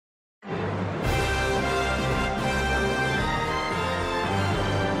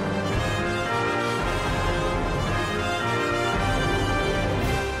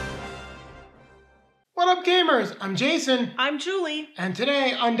up, gamers? I'm Jason. I'm Julie. And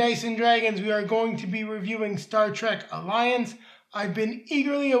today on Dice and Dragons, we are going to be reviewing Star Trek Alliance. I've been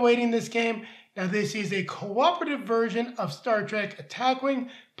eagerly awaiting this game. Now, this is a cooperative version of Star Trek Attack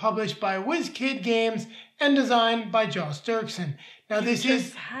Wing, published by Whiz Games and designed by Josh Derksen. Now, You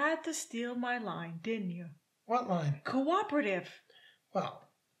just had to steal my line, didn't you? What line? Cooperative. Well,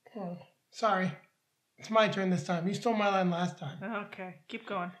 sorry. It's my turn this time. You stole my line last time. Okay, keep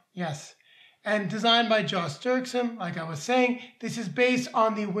going. Yes. And designed by Josh Derksen, like I was saying, this is based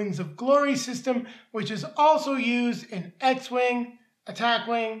on the Wings of Glory system, which is also used in X-Wing, Attack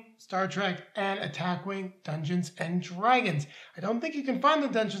Wing, Star Trek, and Attack Wing Dungeons and Dragons. I don't think you can find the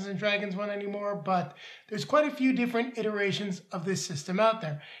Dungeons and Dragons one anymore, but there's quite a few different iterations of this system out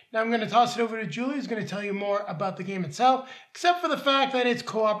there. Now I'm going to toss it over to Julie, who's going to tell you more about the game itself, except for the fact that it's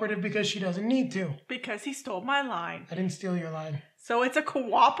cooperative because she doesn't need to. Because he stole my line. I didn't steal your line. So it's a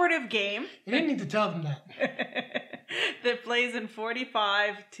cooperative game. You didn't need to tell them that. That plays in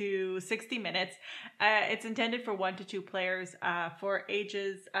 45 to 60 minutes. It's intended for 1 to 2 players for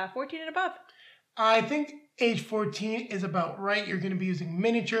ages 14 and above. I think age 14 is about right. You're going to be using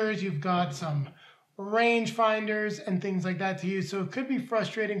miniatures. You've got some range finders and things like that to use. So it could be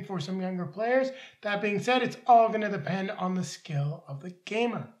frustrating for some younger players. That being said, it's all going to depend on the skill of the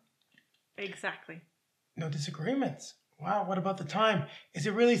gamer. Exactly. No disagreements. Wow, what about the time? Is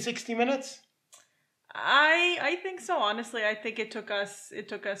it really 60 minutes? I think so. Honestly, I think it took us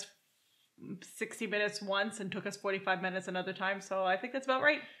 60 minutes once and took us 45 minutes another time. So I think that's about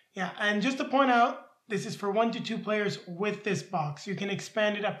right. Yeah, and just to point out, this is for 1 to 2 players with this box. You can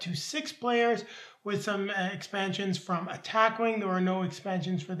expand it up to 6 players with some expansions from Attack Wing. There are no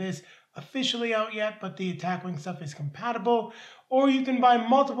expansions for this officially out yet, but the Attack Wing stuff is compatible. Or you can buy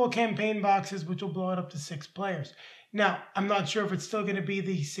multiple campaign boxes, which will blow it up to 6 players. Now, I'm not sure if it's still going to be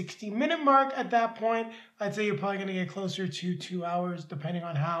the 60-minute mark at that point. I'd say you're probably going to get closer to 2 hours, depending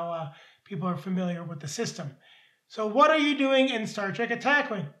on how people are familiar with the system. So what are you doing in Star Trek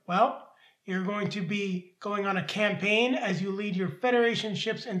Attack Wing? Well, you're going to be going on a campaign as you lead your Federation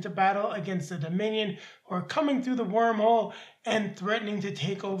ships into battle against the Dominion, who are coming through the wormhole and threatening to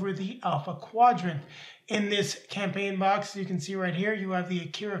take over the Alpha Quadrant. In this campaign box, you can see right here, you have the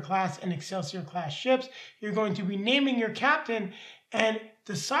Akira class and Excelsior class ships. You're going to be naming your captain and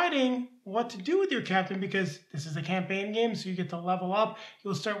deciding what to do with your captain, because this is a campaign game, so you get to level up.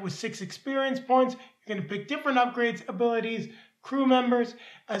 You'll start with 6 experience points. You're going to pick different upgrades, abilities, crew members,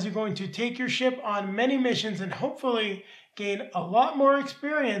 as you're going to take your ship on many missions and hopefully gain a lot more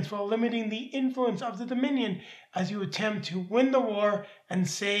experience while limiting the influence of the Dominion as you attempt to win the war and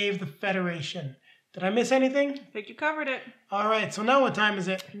save the Federation. Did I miss anything? I think you covered it. All right, so now what time is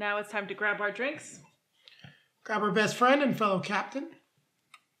it? Now it's time to grab our drinks. Grab our best friend and fellow captain.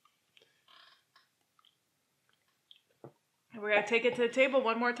 We're going to take it to the table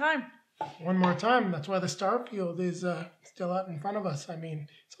one more time. One more time. That's why the Starfield is still out in front of us. I mean,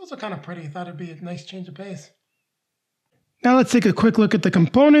 it's also kind of pretty. I thought it'd be a nice change of pace. Now let's take a quick look at the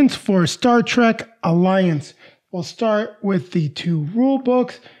components for Star Trek Alliance. We'll start with the 2 rule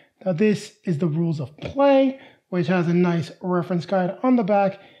books. Now this is the rules of play, which has a nice reference guide on the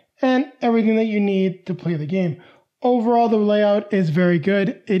back and everything that you need to play the game. Overall, the layout is very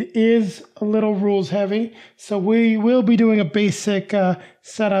good. It is a little rules heavy, so we will be doing a basic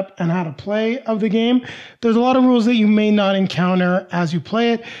setup and how to play of the game. There's a lot of rules that you may not encounter as you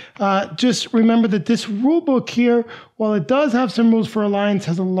play it. Just remember that this rule book here, while it does have some rules for Alliance,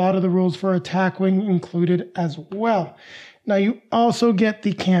 has a lot of the rules for Attack Wing included as well. Now you also get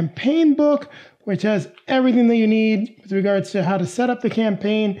the campaign book, which has everything that you need with regards to how to set up the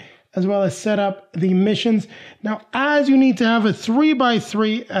campaign, as well as set up the missions. Now, as you need to have a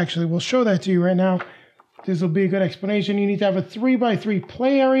 3x3, actually, we'll show that to you right now. This will be a good explanation. You need to have a 3x3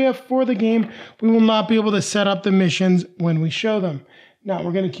 play area for the game. We will not be able to set up the missions when we show them. Now,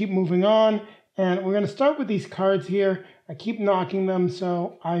 we're going to keep moving on, and we're going to start with these cards here. I keep knocking them,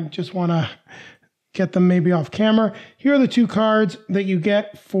 so I just want to get them maybe off camera. Here are the 2 cards that you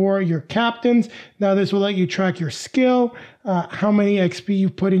get for your captains. Now this will let you track your skill, how many XP you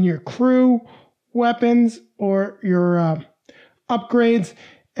put in your crew, weapons, or your upgrades.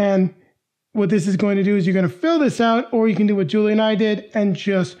 And what this is going to do is you're going to fill this out, or you can do what Julie and I did and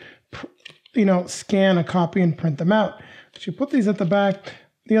just, scan a copy and print them out. So you put these at the back.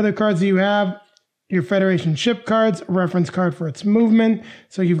 The other cards that you have, your Federation ship cards, a reference card for its movement.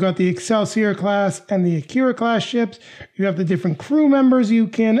 So you've got the Excelsior class and the Akira class ships. You have the different crew members you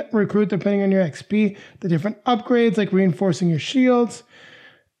can recruit depending on your XP, the different upgrades like reinforcing your shields,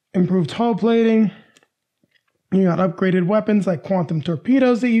 improved hull plating, You got upgraded weapons like quantum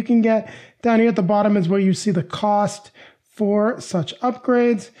torpedoes that you can get. Down here at the bottom is where you see the cost for such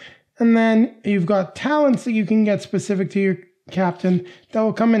upgrades. And then you've got talents that you can get specific to your captain that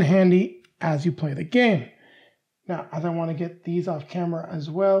will come in handy as you play the game. Now, as I want to get these off camera as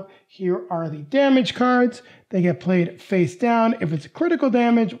well, here are the damage cards. They get played face down. If it's critical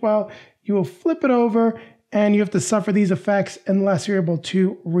damage, well, you will flip it over and you have to suffer these effects unless you're able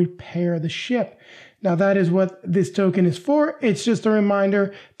to repair the ship. Now, that is what this token is for. It's just a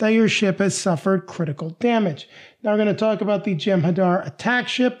reminder that your ship has suffered critical damage. Now, we're going to talk about the Jem'Hadar attack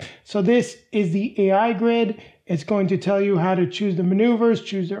ship. So this is the AI grid. It's going to tell you how to choose the maneuvers,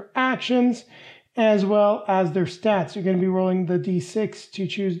 choose their actions, as well as their stats. You're going to be rolling the D6 to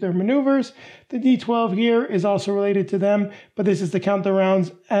choose their maneuvers. The D12 here is also related to them, but this is to count the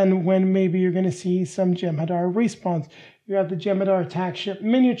rounds and when maybe you're going to see some Jem'Hadar respawns. You have the Jem'Hadar attack ship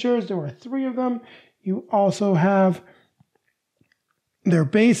miniatures. There are 3 of them. You also have their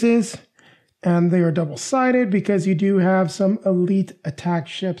bases, and they are double-sided because you do have some elite attack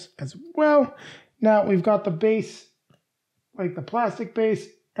ships as well. Now, we've got the base, like the plastic base,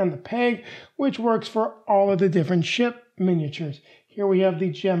 and the peg, which works for all of the different ship miniatures. Here we have the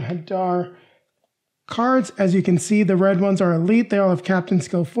Jem'Hadar cards. As you can see, the red ones are elite. They all have Captain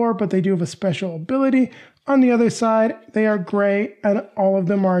Skill 4, but they do have a special ability. On the other side, they are gray, and all of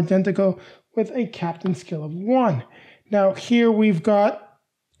them are identical with a Captain Skill of 1. Now, here we've got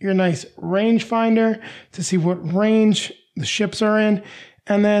your nice rangefinder to see what range the ships are in.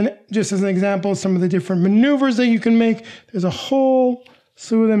 And then, just as an example, some of the different maneuvers that you can make. There's a whole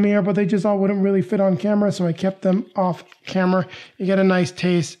slew of them here, but they just all wouldn't really fit on camera, so I kept them off camera. You get a nice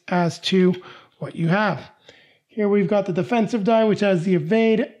taste as to what you have. Here we've got the defensive die, which has the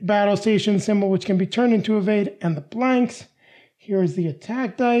evade battle station symbol, which can be turned into evade, and the blanks. Here is the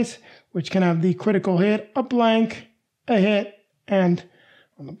attack dice, which can have the critical hit, a blank, a hit, and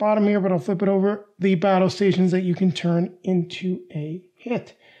on the bottom here, but I'll flip it over, the battle stations that you can turn into a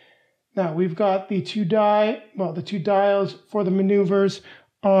hit. Now, we've got the 2 dials for the maneuvers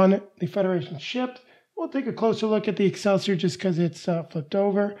on the Federation ship. We'll take a closer look at the Excelsior just because it's flipped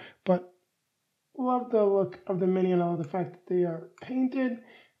over, but love the look of the mini and all the fact that they are painted.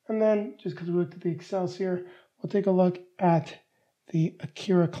 And then, just because we looked at the Excelsior, we'll take a look at the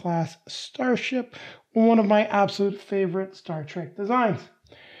Akira class starship, one of my absolute favorite Star Trek designs.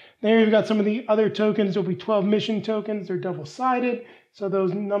 There you've got some of the other tokens. There'll be 12 mission tokens. They're double-sided, so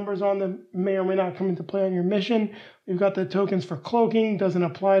those numbers on them may or may not come into play on your mission. We've got the tokens for cloaking. Doesn't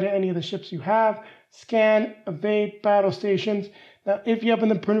apply to any of the ships you have. Scan, evade, battle stations. Now, if you happen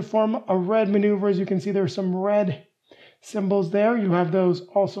to perform a red maneuver, as you can see, there's some red symbols there. You have those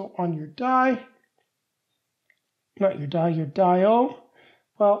also on your die. Not your die, your dial.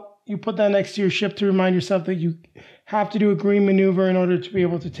 Well, you put that next to your ship to remind yourself that you have to do a green maneuver in order to be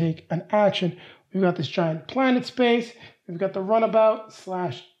able to take an action. We've got this giant planet space. We've got the runabout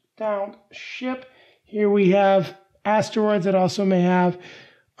 / downed ship. Here we have asteroids that also may have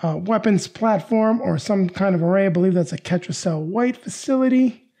a weapons platform or some kind of array. I believe that's a Ketracel White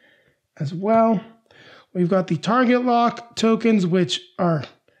facility as well. We've got the target lock tokens, which are,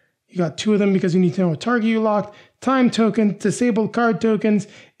 you got 2 of them because you need to know what target you locked. Time token, disabled card tokens.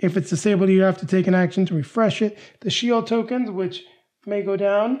 If it's disabled, you have to take an action to refresh it. The shield tokens, which may go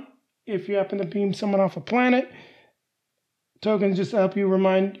down if you happen to beam someone off a planet. Tokens just to help you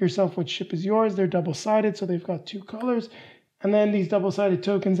remind yourself which ship is yours. They're double-sided, so they've got 2 colors. And then these double-sided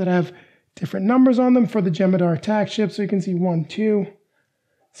tokens that have different numbers on them for the Jem'Hadar attack ship. So you can see 1, 2,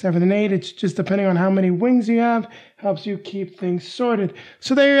 7, and 8. It's just depending on how many wings you have, helps you keep things sorted.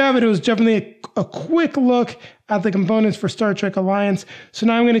 So there you have it. It was definitely a quick look at the components for Star Trek Alliance. So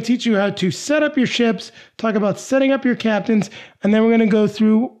now I'm going to teach you how to set up your ships, talk about setting up your captains, and then we're going to go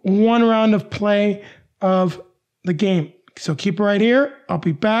through one round of play of the game. So keep it right here. I'll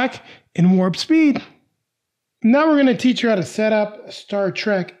be back in warp speed. Now we're going to teach you how to set up a Star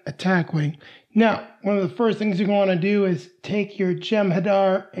Trek attack wing. Now, one of the first things you're going to do is take your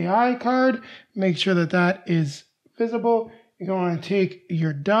Jem'Hadar AI card, make sure that that is visible. You're going to take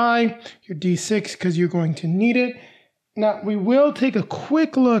your die, your D6, because you're going to need it. Now, we will take a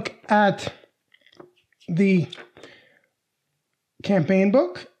quick look at the campaign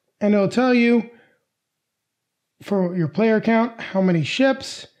book, and it'll tell you for your player count, how many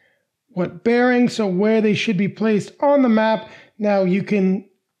ships, what bearing, so where they should be placed on the map. Now, you can,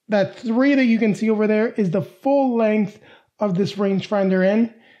 that 3 that you can see over there is the full length of this rangefinder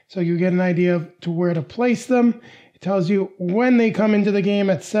in, so you get an idea of to where to place them. It tells you when they come into the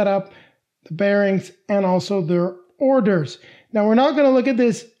game at setup, the bearings, and also their orders. Now, we're not going to look at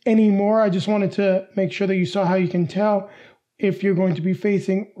this anymore. I just wanted to make sure that you saw how you can tell if you're going to be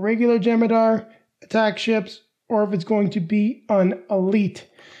facing regular Jem'Hadar attack ships or if it's going to be an elite.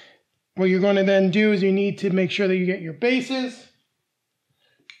 What you're going to then do is you need to make sure that you get your bases.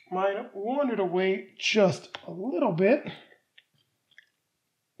 Mine wandered away just a little bit.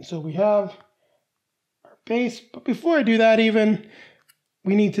 So we have our base. But before I do that even,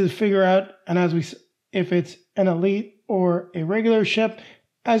 we need to figure out, and if it's an elite or a regular ship.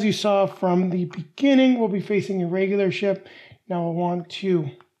 As you saw from the beginning, we'll be facing a regular ship. Now I want to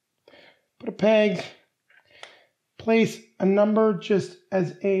put a peg, place a number just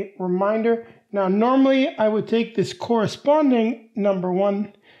as a reminder. Now normally I would take this corresponding number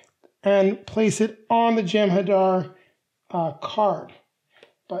 1 and place it on the Jem'Hadar card.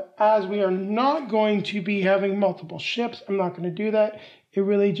 But as we are not going to be having multiple ships, I'm not going to do that. It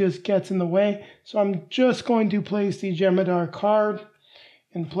really just gets in the way. So I'm just going to place the Jem'Hadar card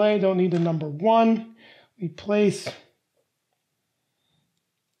in play. Don't need the number 1. We place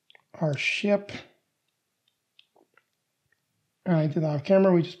our ship. I did that off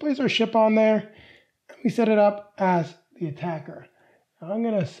camera. We just place our ship on there. And we set it up as the attacker. Now I'm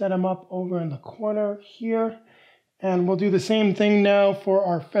going to set him up over in the corner here. And we'll do the same thing now for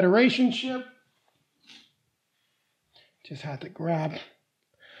our Federation ship. Just had to grab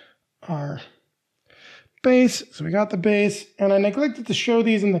our base. So we got the base. And I neglected to show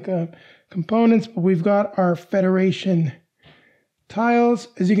these in the components, but we've got our Federation tiles.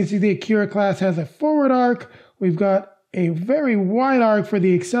 As you can see, the Akira class has a forward arc. We've got a very wide arc for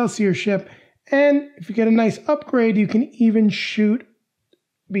the Excelsior ship. And if you get a nice upgrade, you can even shoot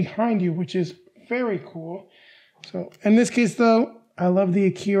behind you, which is very cool. So in this case, though, I love the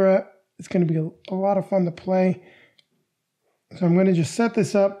Akira. It's going to be a lot of fun to play. So I'm going to just set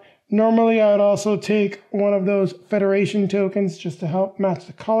this up. Normally, I would also take one of those Federation tokens just to help match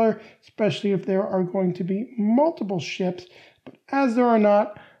the color, especially if there are going to be multiple ships. But as there are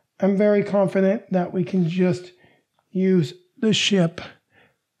not, I'm very confident that we can just use the ship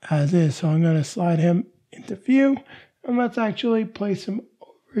as is. So I'm going to slide him into view. And let's actually place him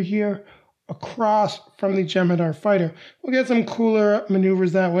over here across from the Jem'Hadar fighter. We'll get some cooler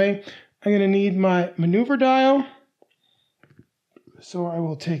maneuvers that way. I'm going to need my maneuver dial. So I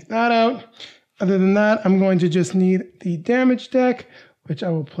will take that out. Other than that, I'm going to just need the damage deck, which I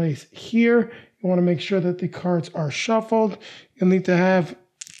will place here. You want to make sure that the cards are shuffled. You'll need to have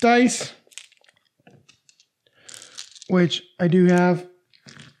dice, which I do have.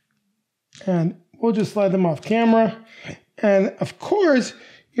 And we'll just slide them off camera. And of course,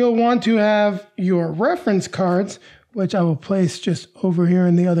 you'll want to have your reference cards, which I will place just over here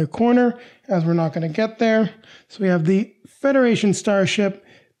in the other corner, as we're not going to get there. So we have the Federation Starship,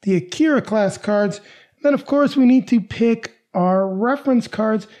 the Akira class cards. And then, of course, we need to pick our reference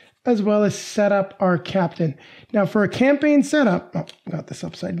cards as well as set up our captain. Now, for a campaign setup, got this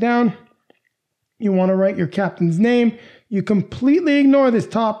upside down. You want to write your captain's name. You completely ignore this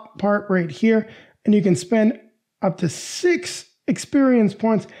top part right here, and you can spend up to 6 experience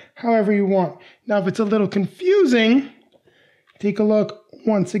points however you want. Now, if it's a little confusing, take a look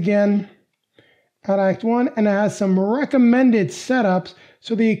once again at Act 1, and it has some recommended setups.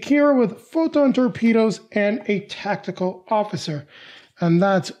 So the Akira with photon torpedoes and a tactical officer. And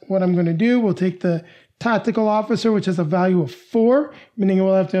that's what I'm going to do. We'll take the tactical officer, which has a value of 4, meaning I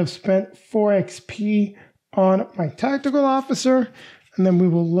will have to have spent 4 XP on my tactical officer. And then we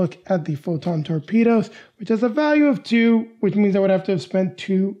will look at the photon torpedoes, which has a value of 2, which means I would have to have spent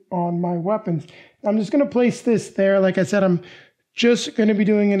 2 on my weapons. I'm just going to place this there. Like I said, I'm just going to be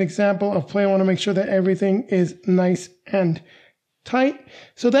doing an example of play. I want to make sure that everything is nice and tight.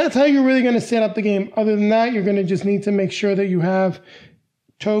 So that's how you're really going to set up the game. Other than that, you're going to just need to make sure that you have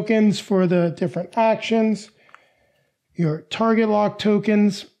tokens for the different actions, your target lock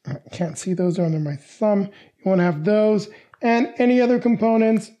tokens. I can't see those, they're under my thumb. You want to have those. And any other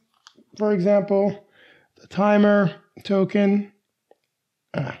components, for example, the timer token.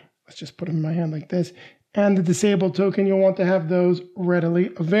 Let's just put them in my hand like this. And the disabled token, you'll want to have those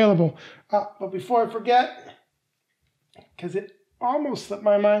readily available. But before I forget, because it almost slipped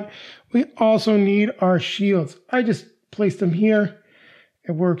my mind, we also need our shields. I just placed them here.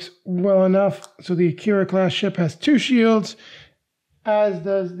 It works well enough. So the Akira class ship has 2 shields, as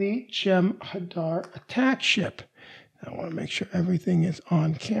does the Jem'Hadar attack ship. I want to make sure everything is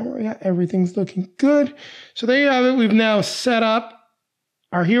on camera. Yeah, everything's looking good. So there you have it. We've now set up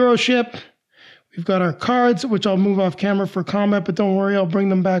our hero ship. We've got our cards, which I'll move off camera for combat, but don't worry, I'll bring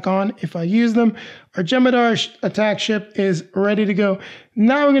them back on if I use them. Our Jemadar attack ship is ready to go.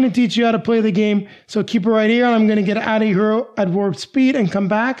 Now we're going to teach you how to play the game. So keep it right here, and I'm going to get out of here at warp speed and come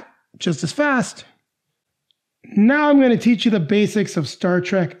back just as fast. Now I'm going to teach you the basics of Star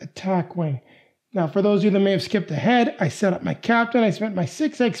Trek Attack Wing. Now, for those of you that may have skipped ahead, I set up my captain. I spent my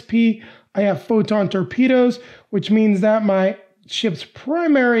 6 XP. I have photon torpedoes, which means that my ship's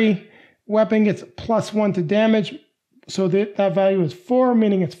primary weapon gets +1 to damage. So that value is 4,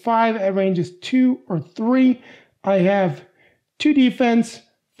 meaning it's 5. At range is 2 or 3. I have 2 defense,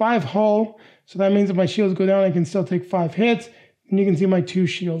 5 hull. So that means if my shields go down, I can still take 5 hits. And you can see my 2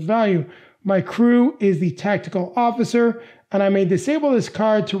 shield value. My crew is the tactical officer, and I may disable this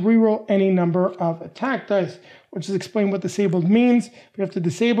card to reroll any number of attack dice, which is explain what disabled means. If we have to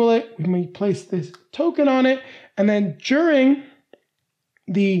disable it, we may place this token on it, and then during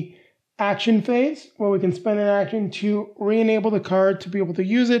the action phase, where we can spend an action to re-enable the card to be able to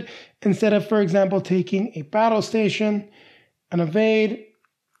use it, instead of, for example, taking a battle station, an evade,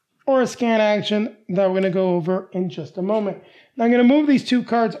 or a scan action that we're going to go over in just a moment. Now I'm going to move these 2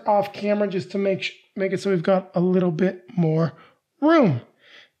 cards off camera just to make it so we've got a little bit more room.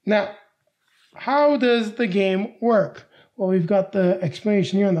 Now, how does the game work? Well, we've got the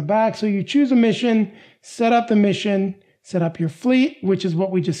explanation here on the back. So you choose a mission, set up the mission, set up your fleet, which is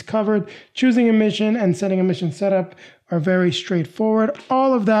what we just covered. Choosing a mission and setting a mission setup are very straightforward.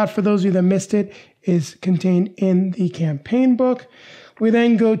 All of that, for those of you that missed it, is contained in the campaign book. We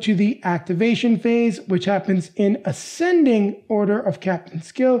then go to the activation phase, which happens in ascending order of captain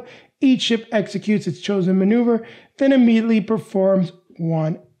skill. Each ship executes its chosen maneuver, then immediately performs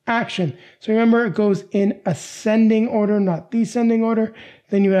 1 action. So remember, it goes in ascending order, not descending order.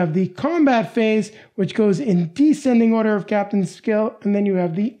 Then you have the combat phase, which goes in descending order of captain skill, and then you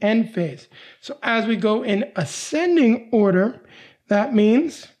have the end phase. So as we go in ascending order, that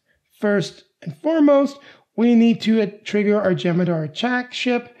means, first and foremost, we need to trigger our Jemadar attack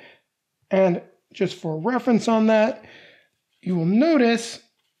ship. And just for reference on that, you will notice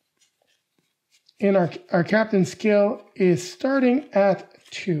in our captain skill is starting at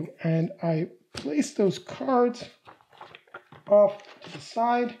 2. And I place those cards off to the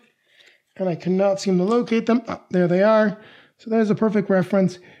side, and I cannot seem to locate them. Oh, there they are. So there's a perfect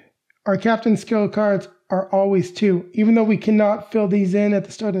reference. Our captain skill cards are always 2. Even though we cannot fill these in at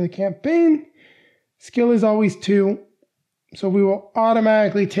the start of the campaign, skill is always 2, so we will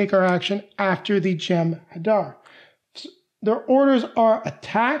automatically take our action after the Jemadar. Their orders are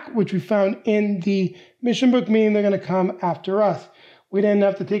attack, which we found in the mission book, meaning they're going to come after us. We then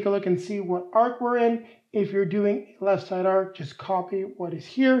have to take a look and see what arc we're in. If you're doing a left side arc, just copy what is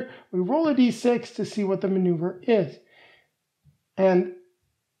here. We roll a d6 to see what the maneuver is. And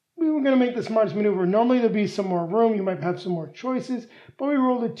we were going to make the smartest maneuver. Normally there'll be some more room. You might have some more choices. But we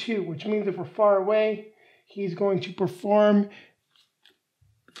rolled a 2, which means if we're far away, he's going to perform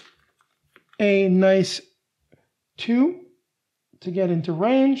a nice 2 to get into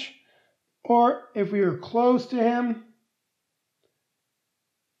range. Or if we are close to him,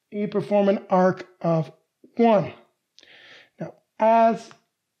 he perform an arc of 1. Now, as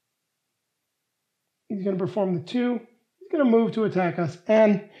he's going to perform the 2, he's going to move to attack us.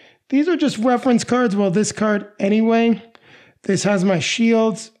 And these are just reference cards. Well, this card anyway. This has my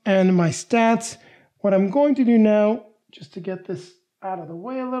shields and my stats. What I'm going to do now, just to get this out of the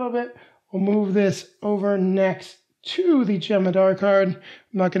way a little bit, we'll move this over next to the Jemadar card. I'm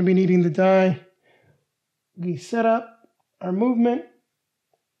not going to be needing the die. We set up our movement.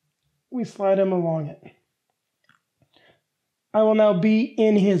 We slide him along it. I will now be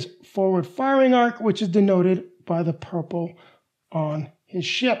in his forward firing arc, which is denoted by the purple on his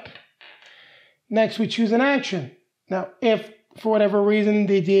ship. Next, we choose an action. Now, if for whatever reason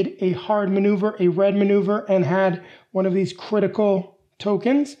they did a hard maneuver, a red maneuver, and had one of these critical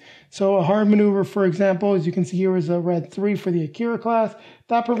tokens, so a hard maneuver, for example, as you can see here, is a red 3 for the Akira class,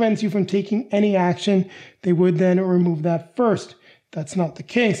 that prevents you from taking any action. They would then remove that first. That's not the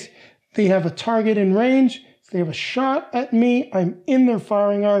case. They have a target in range. So they have a shot at me. I'm in their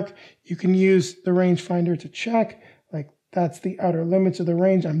firing arc. You can use the rangefinder to check. Like, that's the outer limits of the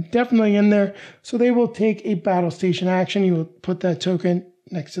range. I'm definitely in there. So they will take a battle station action. You will put that token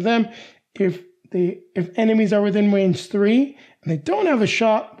next to them. If enemies are within range 3 and they don't have a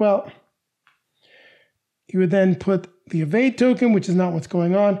shot, well, you would then put the evade token, which is not what's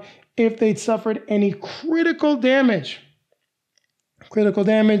going on. If they'd suffered any critical damage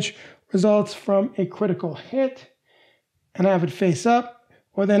results from a critical hit, and have it face up.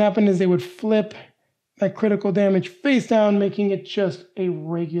 What then happened is they would flip that critical damage face down, making it just a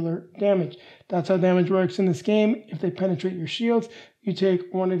regular damage. That's how damage works in this game. If they penetrate your shields, you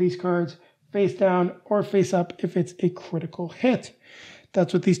take one of these cards face down or face up if it's a critical hit.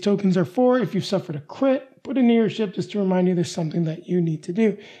 That's what these tokens are for. If you've suffered a crit, put it near your ship just to remind you there's something that you need to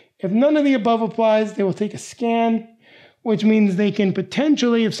do. If none of the above applies, they will take a scan, which means they can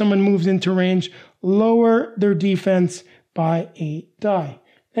potentially, if someone moves into range, lower their defense by a die.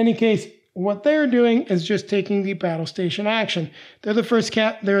 In any case, what they're doing is just taking the battle station action. They're the first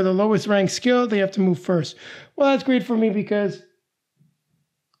cat, they're the lowest ranked skill, they have to move first. Well, that's great for me because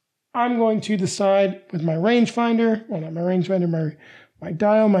I'm going to decide with my rangefinder, well, not my rangefinder, my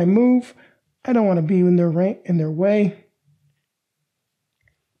dial, my move. I don't want to be in their way.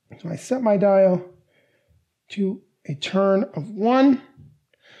 So I set my dial to a turn of 1.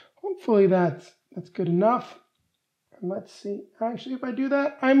 Hopefully that's good enough. And let's see. Actually, if I do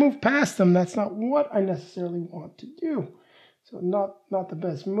that, I move past them. That's not what I necessarily want to do. So not the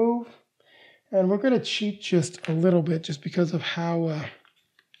best move. And we're going to cheat just a little bit just because of how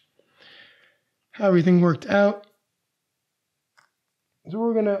everything worked out. So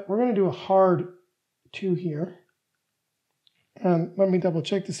we're gonna do a hard 2 here. And let me double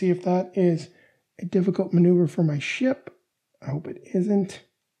check to see if that is a difficult maneuver for my ship. I hope it isn't.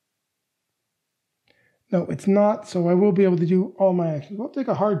 No, it's not, so I will be able to do all my actions. We'll take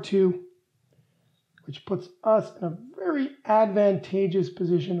a hard 2, which puts us in a very advantageous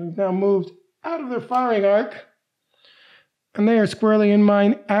position. We've now moved out of their firing arc, and they are squarely in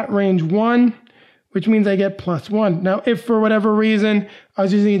mine at range 1, which means I get +1. Now, if for whatever reason I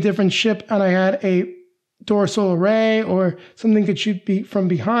was using a different ship and I had a dorsal array or something could shoot from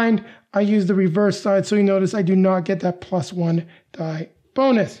behind, I use the reverse side, so you notice I do not get that +1 die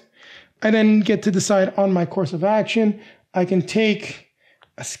bonus. I then get to decide on my course of action. I can take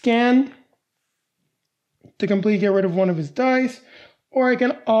a scan to completely get rid of one of his dice, or I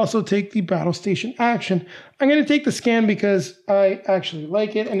can also take the battle station action. I'm going to take the scan because I actually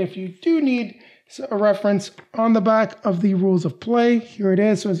like it, and if you do need a reference on the back of the rules of play, here it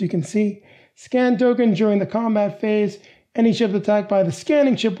is. So as you can see, scan token during the combat phase. Any ship attacked by the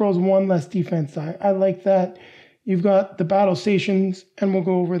scanning ship rolls 1 less defense die. I like that. You've got the battle stations, and we'll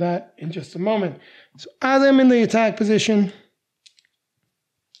go over that in just a moment. So as I'm in the attack position,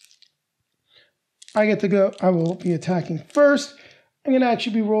 I get to go. I will be attacking first. I'm going to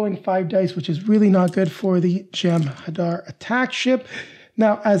actually be rolling 5 dice, which is really not good for the Jem'Hadar attack ship.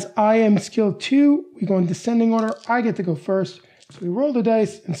 Now, as I am skill 2, we go in descending order. I get to go first. So we roll the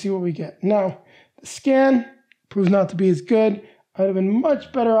dice and see what we get. Now, the scan proves not to be as good. I'd have been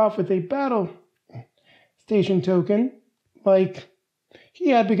much better off with a battle station token like he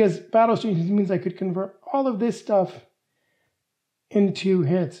had, because battle stations means I could convert all of this stuff into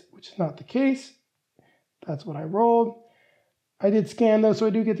hits, which is not the case. That's what I rolled. I did scan though, so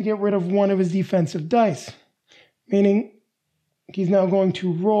I do get to get rid of one of his defensive dice, meaning he's now going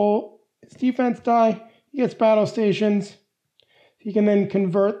to roll his defense die. He gets battle stations. He can then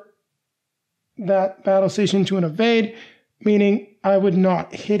convert that battle station to an evade, meaning I would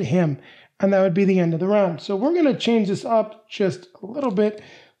not hit him. And that would be the end of the round. So we're going to change this up just a little bit.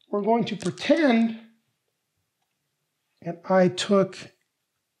 We're going to pretend that I took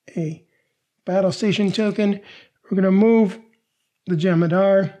a battle station token. We're going to move the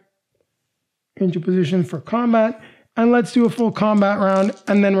Jem'Hadar into position for combat. And let's do a full combat round.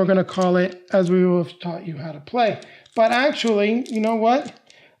 And then we're going to call it as we will have taught you how to play. But actually, you know what?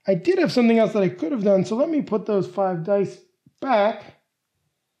 I did have something else that I could have done. So let me put those 5 dice back.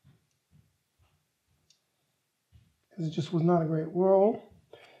 It just was not a great roll.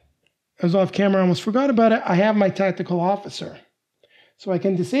 I was off camera, I almost forgot about it. I have my tactical officer. So I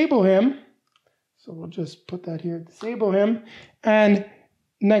can disable him. So we'll just put that here, disable him. And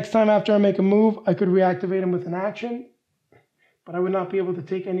next time after I make a move, I could reactivate him with an action. But I would not be able to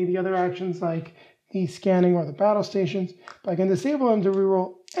take any of the other actions like the scanning or the battle stations. But I can disable him to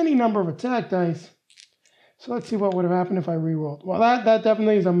reroll any number of attack dice. So let's see what would have happened if I rerolled. Well, that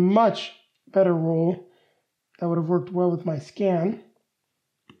definitely is a much better roll. That would have worked well with my scan.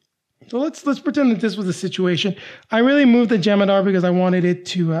 So let's pretend that this was a situation. I really moved the Jem'Hadar because I wanted it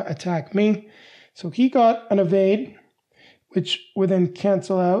to attack me. So he got an evade, which would then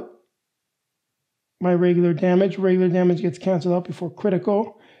cancel out my regular damage. Regular damage gets canceled out before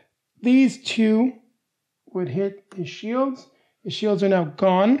critical. These 2 would hit his shields. His shields are now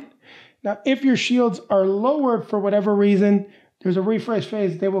gone. Now, if your shields are lowered for whatever reason, there's a refresh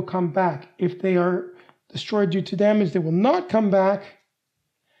phase. They will come back. If they are destroyed due to damage, they will not come back.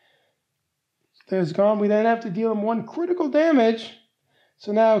 There's gone. We then have to deal him 1 critical damage.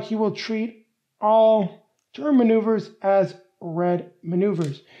 So now he will treat all turn maneuvers as red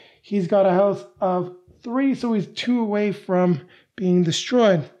maneuvers. He's got a health of 3, so he's 2 away from being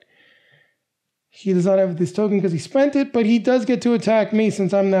destroyed. He does not have this token because he spent it, but he does get to attack me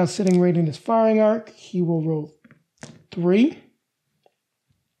since I'm now sitting right in his firing arc. He will roll 3.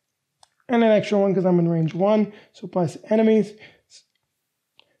 And an extra 1 because I'm in range 1, so applies to enemies.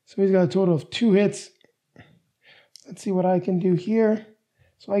 So he's got a total of 2 hits. Let's see what I can do here.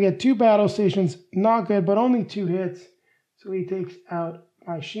 So I get 2 battle stations, not good, but only 2 hits. So he takes out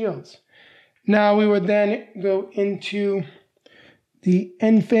my shields. Now we would then go into the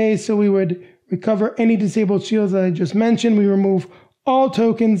end phase. So we would recover any disabled shields that I just mentioned. We remove all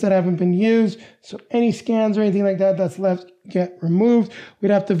tokens that haven't been used. So any scans or anything like that that's left get removed.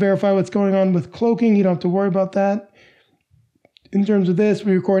 We'd have to verify what's going on with cloaking. You don't have to worry about that. In terms of this,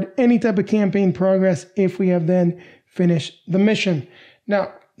 we record any type of campaign progress if we have then finished the mission.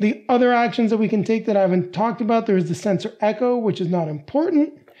 Now, the other actions that we can take that I haven't talked about, there is the sensor echo, which is not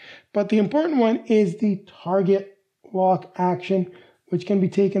important, but the important one is the target lock action, which can be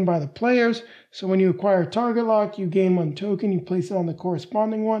taken by the players. So when you acquire target lock, you gain 1 token, you place it on the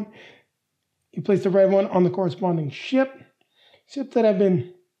corresponding one. You place the red one on the corresponding ship that have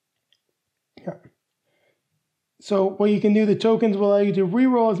been, So what you can do, the tokens will allow you to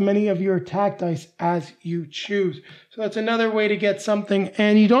reroll as many of your attack dice as you choose. So that's another way to get something,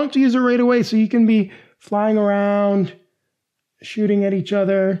 and you don't have to use it right away, so you can be flying around, shooting at each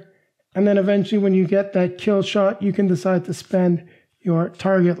other, and then eventually when you get that kill shot, you can decide to spend your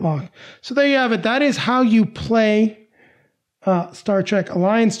target lock. So there you have it. That is how you play Star Trek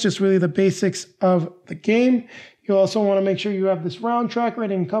Alliance, just really the basics of the game. You also want to make sure you have this round tracker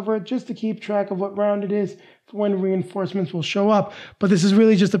and cover it just to keep track of what round it is for when reinforcements will show up. But this is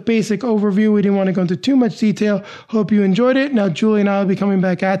really just a basic overview. We didn't want to go into too much detail. Hope you enjoyed it. Now Julie and I will be coming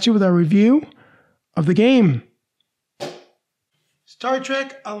back at you with our review of the game. Star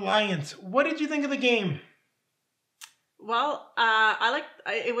Trek Alliance. What did you think of the game? Well,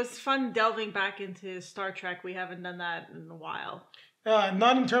 it was fun delving back into Star Trek. We haven't done that in a while.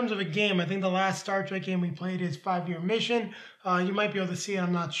 Not in terms of a game. I think the last Star Trek game we played is 5-Year Mission. You might be able to see it.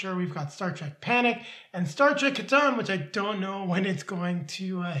 I'm not sure. We've got Star Trek Panic and Star Trek Catan, which I don't know when it's going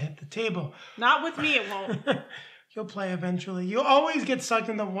to hit the table. Not with me, it won't. You'll play eventually. You always get sucked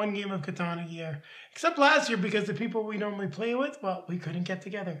into one game of Catan a year. Except last year because the people we normally play with, well, we couldn't get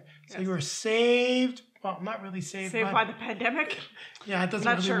together. So you were saved. Well, not really saved. Saved by the pandemic? Yeah, it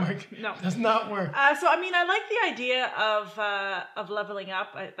doesn't really work. No. It does not work. So, I mean, I like the idea of leveling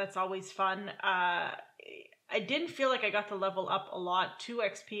up. That's always fun. I didn't feel like I got to level up a lot. 2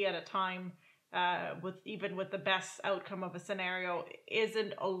 XP at a time, with the best outcome of a scenario,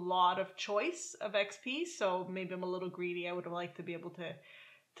 isn't a lot of choice of XP. So maybe I'm a little greedy. I would have liked to be able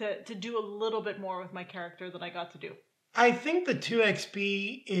to do a little bit more with my character than I got to do. I think the 2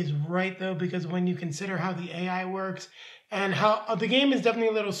 XP is right, though, because when you consider how the AI works and how the game is definitely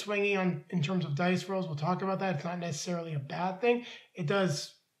a little swingy in terms of dice rolls. We'll talk about that. It's not necessarily a bad thing. It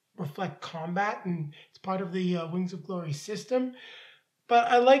does reflect combat, and it's part of the Wings of Glory system. But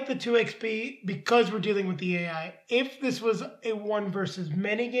I like the 2 XP because we're dealing with the AI. If this was a 1 versus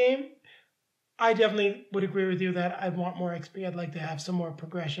many game, I definitely would agree with you that I'd want more XP. I'd like to have some more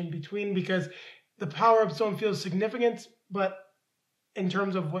progression between, because the power-ups don't feel significant, but in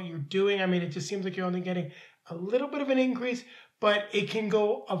terms of what you're doing, I mean, it just seems like you're only getting a little bit of an increase, but it can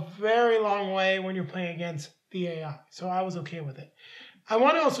go a very long way when you're playing against the AI. So I was okay with it. I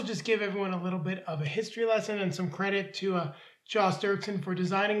want to also just give everyone a little bit of a history lesson and some credit to Josh Derksen for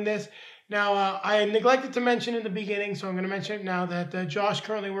designing this. Now, I neglected to mention in the beginning, so I'm going to mention it now, that Josh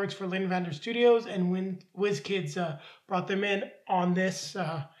currently works for Lynnvander Studios, and Whiz Kids brought them in on this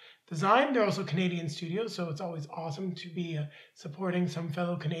design. They're also Canadian studios, so it's always awesome to be supporting some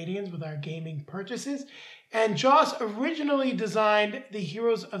fellow Canadians with our gaming purchases. And Josh originally designed the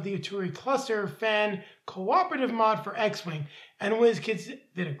Heroes of the Uturi Cluster fan cooperative mod for X-Wing. And WizKids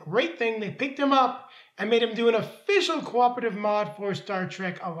did a great thing. They picked him up and made him do an official cooperative mod for Star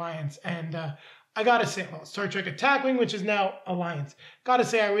Trek Alliance. And I gotta say, well, Star Trek Attack Wing, which is now Alliance. Gotta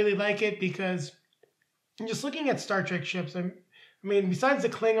say, I really like it because I'm just looking at Star Trek ships. I mean, besides the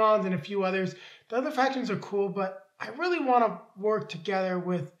Klingons and a few others, the other factions are cool, but I really want to work together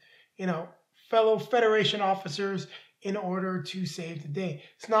with, fellow Federation officers in order to save the day.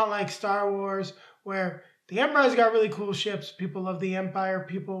 It's not like Star Wars, where the Empire's got really cool ships. People love the Empire.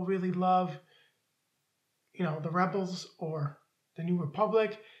 People really love, the Rebels or the New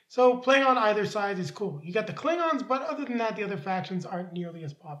Republic. So playing on either side is cool. You got the Klingons, but other than that, the other factions aren't nearly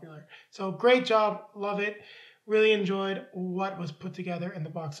as popular. So great job. Love it. really enjoyed what was put together in the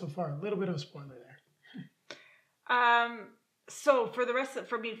box so far. A little bit of a spoiler there. So for the rest of,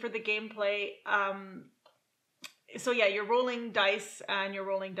 for the gameplay, so yeah, you're rolling dice and you're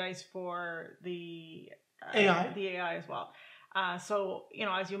rolling dice for the AI as well. So,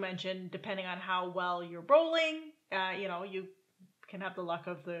 as you mentioned, depending on how well you're rolling, you can have the luck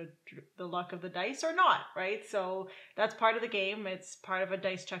of the dice or not, right? So that's part of the game. It's part of a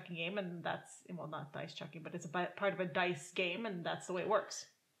dice checking game, and that's, well, not dice checking, but it's part of a dice game, and that's the way it works.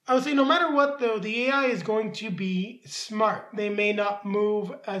 I would say no matter what, though, the AI is going to be smart. They may not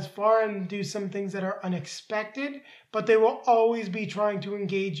move as far and do some things that are unexpected, but they will always be trying to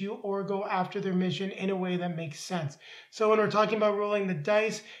engage you or go after their mission in a way that makes sense. So when we're talking about rolling the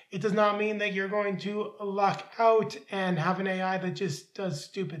dice, it does not mean that you're going to luck out and have an AI that just does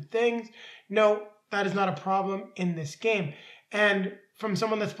stupid things. No, that is not a problem in this game. And from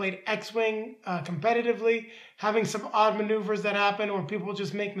someone that's played X-Wing competitively, having some odd maneuvers that happen or people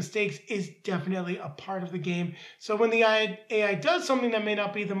just make mistakes is definitely a part of the game. So when the AI does something that may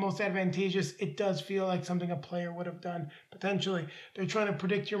not be the most advantageous, it does feel like something a player would have done potentially. They're trying to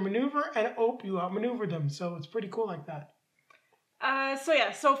predict your maneuver and you outmaneuver them. So it's pretty cool like that.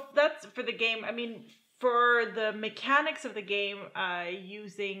 So that's for the game. I mean, for the mechanics of the game,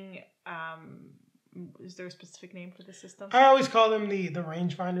 using... is there a specific name for the system? I always call them the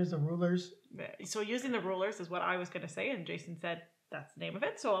rangefinders, the rulers. So using the rulers is what I was going to say, and Jason said that's the name of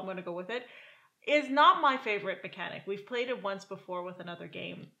it, so I'm going to go with it. Is not my favorite mechanic. We've played it once before with another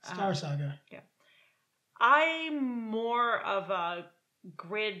game. Star Saga. Yeah. I'm more of a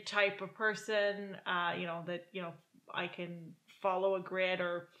grid type of person, that, I can follow a grid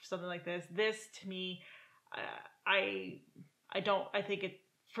or something like this. This, to me, I think it,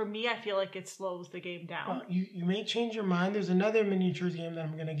 for me, I feel like it slows the game down. Well, you may change your mind. There's another miniatures game that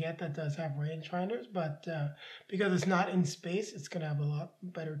I'm going to get that does have rangefinders, but because it's not in space, it's going to have a lot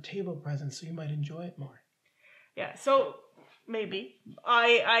better table presence, so you might enjoy it more. Yeah, so maybe.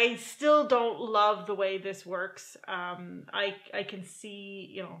 I still don't love the way this works. I can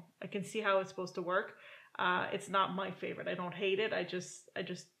see, I can see how it's supposed to work. It's not my favorite. I don't hate it. I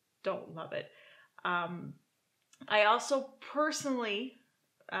just don't love it. I also personally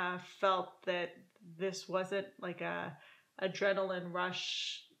felt that this wasn't like a adrenaline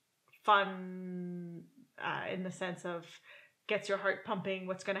rush fun in the sense of gets your heart pumping,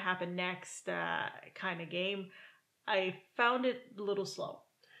 what's going to happen next kind of game. I found it a little slow.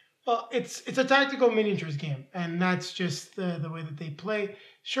 Well, it's a tactical miniatures game, and that's just the way that they play.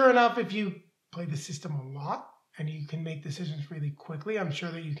 Sure enough, if you play the system a lot and you can make decisions really quickly, I'm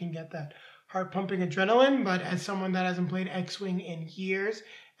sure that you can get that heart-pumping adrenaline, but as someone that hasn't played X-Wing in years,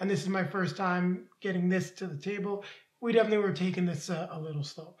 and this is my first time getting this to the table, we definitely were taking this a little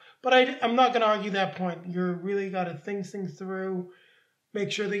slow. But I'm not going to argue that point. You're really got to think things through, make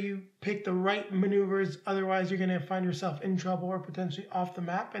sure that you pick the right maneuvers, otherwise you're going to find yourself in trouble or potentially off the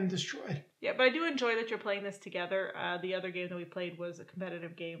map and destroyed. Yeah, but I do enjoy that you're playing this together. The other game that we played was a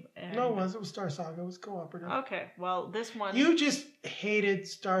competitive game. And... No, it was Star Saga. It was cooperative. Okay, well, this one... You just hated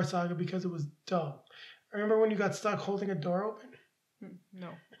Star Saga because it was dull. Remember when you got stuck holding a door open? No,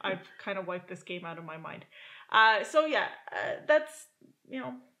 I've kind of wiped this game out of my mind. So yeah, that's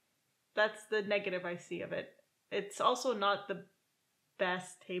the negative I see of it. It's also not the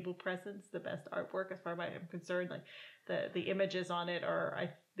best table presence, the best artwork as far as I'm concerned. Like the images on it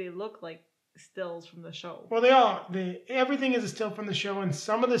they look like stills from the show. Well, they are. Everything is a still from the show, and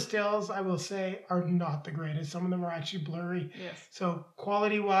some of the stills, I will say, are not the greatest. Some of them are actually blurry. Yes. So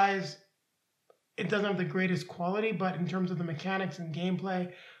quality-wise, it doesn't have the greatest quality, but in terms of the mechanics and gameplay,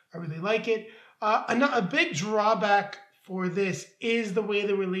 I really like it. A big drawback for this is the way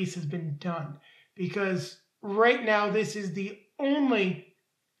the release has been done, because right now this is the only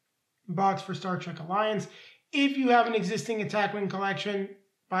box for Star Trek Alliance. If you have an existing Attack Wing collection,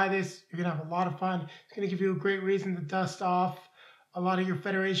 buy this. You're going to have a lot of fun. It's going to give you a great reason to dust off a lot of your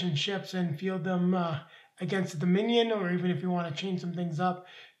Federation ships and field them against the Dominion, or even if you want to change some things up.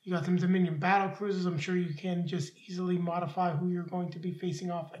 You got some Dominion battle cruisers. I'm sure you can just easily modify who you're going to be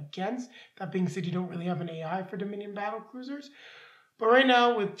facing off against. That being said, you don't really have an AI for Dominion battle cruisers. But right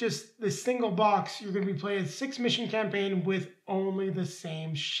now, with just this single box, you're going to be playing a 6-mission campaign with only the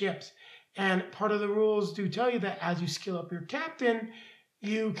same ships. And part of the rules do tell you that as you skill up your captain,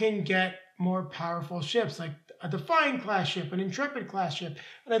 you can get more powerful ships, like a Defiant class ship, an Intrepid class ship.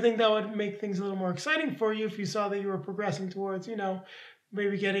 And I think that would make things a little more exciting for you if you saw that you were progressing towards,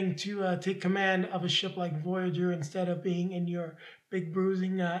 maybe getting to take command of a ship like Voyager instead of being in your big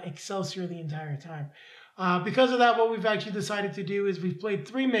bruising Excelsior the entire time. Because of that, what we've actually decided to do is we've played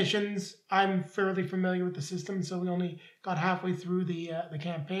 3 missions. I'm fairly familiar with the system, so we only got halfway through the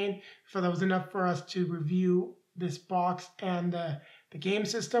campaign. So that was enough for us to review this box and the game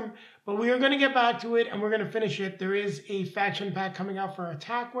system. But we are going to get back to it, and we're going to finish it. There is a faction pack coming out for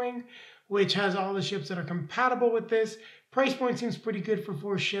Attack Wing, which has all the ships that are compatible with this. Price point seems pretty good for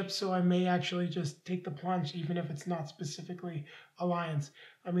 4 ships, so I may actually just take the plunge, even if it's not specifically Alliance.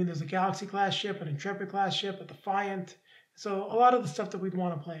 I mean, there's a Galaxy class ship, an Intrepid class ship, a Defiant. So a lot of the stuff that we'd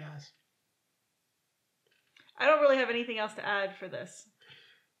want to play as. I don't really have anything else to add for this.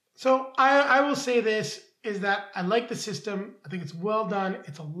 So I will say this, is that I like the system. I think it's well done.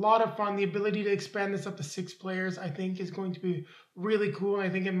 It's a lot of fun. The ability to expand this up to 6 players, I think, is going to be really cool. I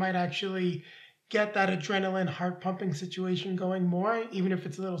think it might actually get that adrenaline, heart-pumping situation going more, even if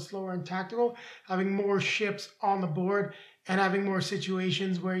it's a little slower and tactical. Having more ships on the board and having more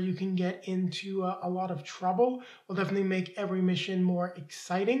situations where you can get into a lot of trouble will definitely make every mission more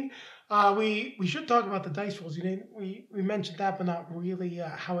exciting. We should talk about the dice rolls. We mentioned that, but not really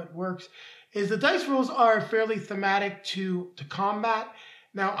how it works. Is the dice rolls are fairly thematic to combat.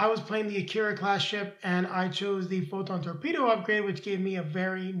 Now, I was playing the Akira class ship, and I chose the Photon Torpedo upgrade, which gave me a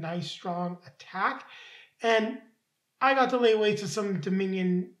very nice, strong attack. And I got to lay waste to some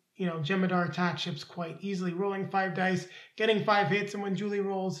Dominion, Jem'Hadar attack ships quite easily, rolling 5 dice, getting 5 hits, and when Julie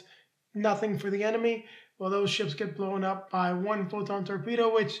rolls nothing for the enemy, well, those ships get blown up by 1 Photon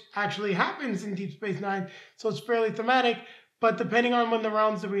Torpedo, which actually happens in Deep Space Nine, so it's fairly thematic. But depending on when the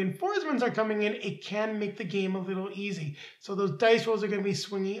rounds of reinforcements are coming in, it can make the game a little easy. So those dice rolls are going to be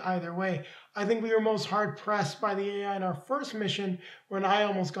swingy either way. I think we were most hard pressed by the AI in our first mission when I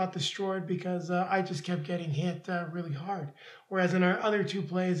almost got destroyed because I just kept getting hit really hard. Whereas in our other 2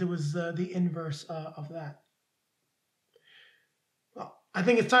 plays, it was the inverse of that. I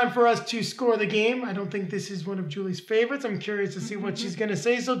think it's time for us to score the game. I don't think this is one of Julie's favorites. I'm curious to see what she's going to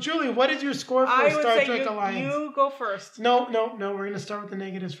say. So, Julie, what is your score for Star Trek Alliance? You go first. No. We're going to start with the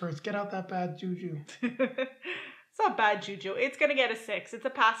negatives first. Get out that bad juju. It's not bad juju. It's going to get a 6. It's a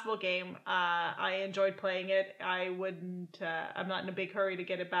passable game. I enjoyed playing it. I'm not in a big hurry to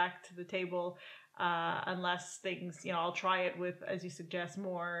get it back to the table unless things, I'll try it with, as you suggest,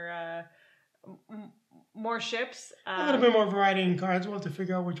 more ships. A little bit more variety in cards. We'll have to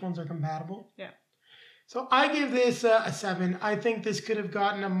figure out which ones are compatible. Yeah. So I give this a 7. I think this could have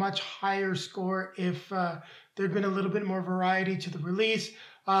gotten a much higher score if there'd been a little bit more variety to the release.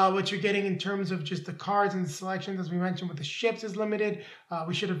 What you're getting in terms of just the cards and the selections, as we mentioned with the ships, is limited.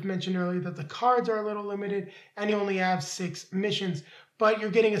 We should have mentioned earlier that the cards are a little limited, and you only have 6 missions. But you're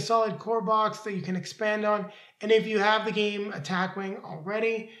getting a solid core box that you can expand on. And if you have the game Attack Wing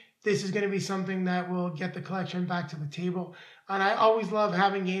already, this is going to be something that will get the collection back to the table. And I always love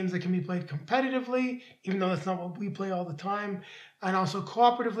having games that can be played competitively, even though that's not what we play all the time, and also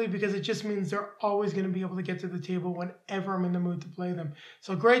cooperatively, because it just means they're always going to be able to get to the table whenever I'm in the mood to play them.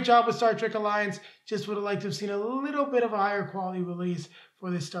 So great job with Star Trek Alliance. Just would have liked to have seen a little bit of a higher quality release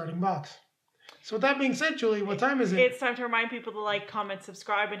for this starting box. So with that being said, Julie, what time is it? It's time to remind people to like, comment,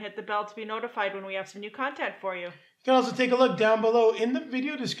 subscribe, and hit the bell to be notified when we have some new content for you. You can also take a look down below. In the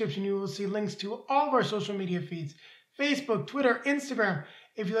video description, you will see links to all of our social media feeds. Facebook, Twitter, Instagram.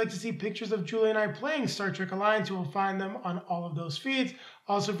 If you'd like to see pictures of Julie and I playing Star Trek Alliance, you will find them on all of those feeds.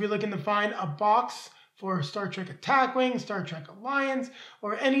 Also, if you're looking to find a box for Star Trek Attack Wing, Star Trek Alliance,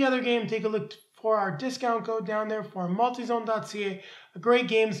 or any other game, take a look for our discount code down there for multizone.ca, a great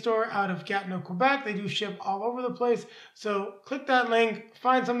game store out of Gatineau, Quebec. They do ship all over the place. So click that link,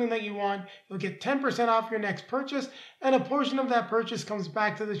 find something that you want. You'll get 10% off your next purchase, and a portion of that purchase comes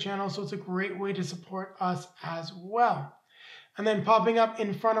back to the channel. So it's a great way to support us as well. And then popping up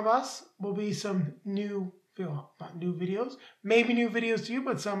in front of us will be some not new videos, maybe new videos to you,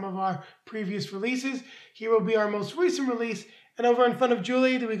 but some of our previous releases. Here will be our most recent release. And over in front of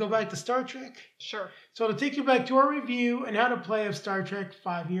Julie, do we go back to Star Trek? Sure. So to take you back to our review and how to play of Star Trek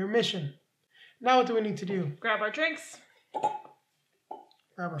 5-Year Mission. Now what do we need to do? Grab our drinks.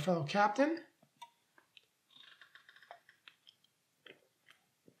 Grab our fellow captain.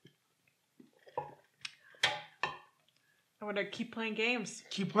 I'm going to keep playing games.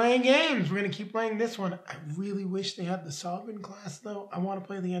 Keep playing games. We're going to keep playing this one. I really wish they had the Sovereign class, though. I want to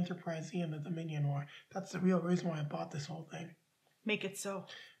play the Enterprise and the Dominion War. That's the real reason why I bought this whole thing. Make it so.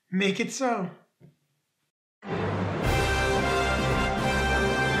 Make it so.